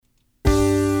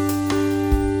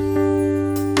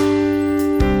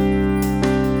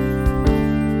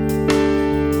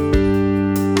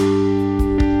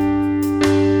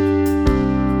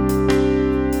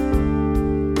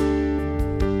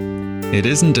It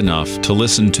isn't enough to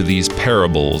listen to these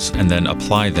parables and then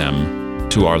apply them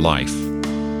to our life.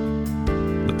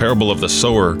 The parable of the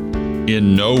sower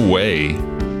in no way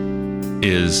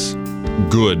is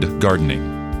good gardening.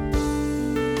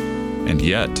 And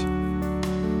yet,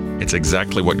 it's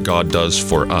exactly what God does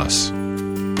for us.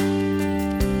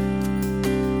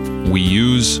 We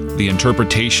use the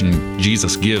interpretation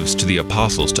Jesus gives to the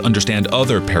apostles to understand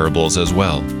other parables as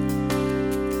well.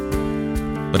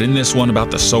 But in this one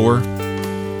about the sower,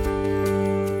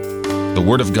 the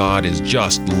Word of God is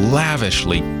just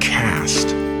lavishly cast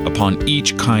upon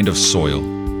each kind of soil.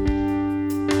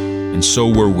 And so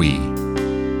were we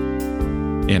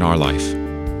in our life.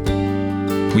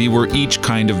 We were each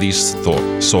kind of these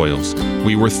soils.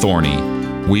 We were thorny.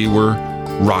 We were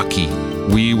rocky.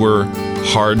 We were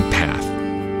hard path.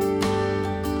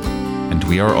 And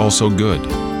we are also good.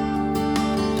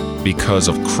 Because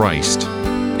of Christ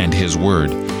and His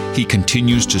Word, He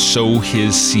continues to sow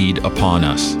His seed upon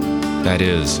us. That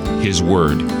is, His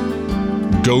Word.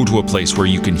 Go to a place where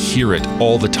you can hear it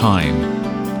all the time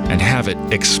and have it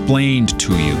explained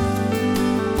to you,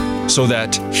 so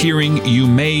that hearing you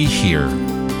may hear,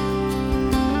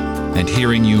 and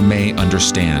hearing you may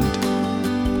understand.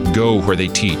 Go where they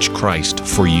teach Christ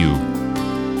for you.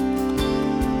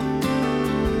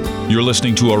 You're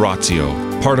listening to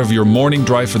Oratio, part of your morning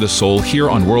drive for the soul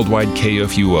here on Worldwide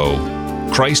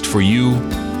KFUO. Christ for you,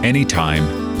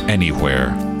 anytime,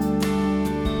 anywhere.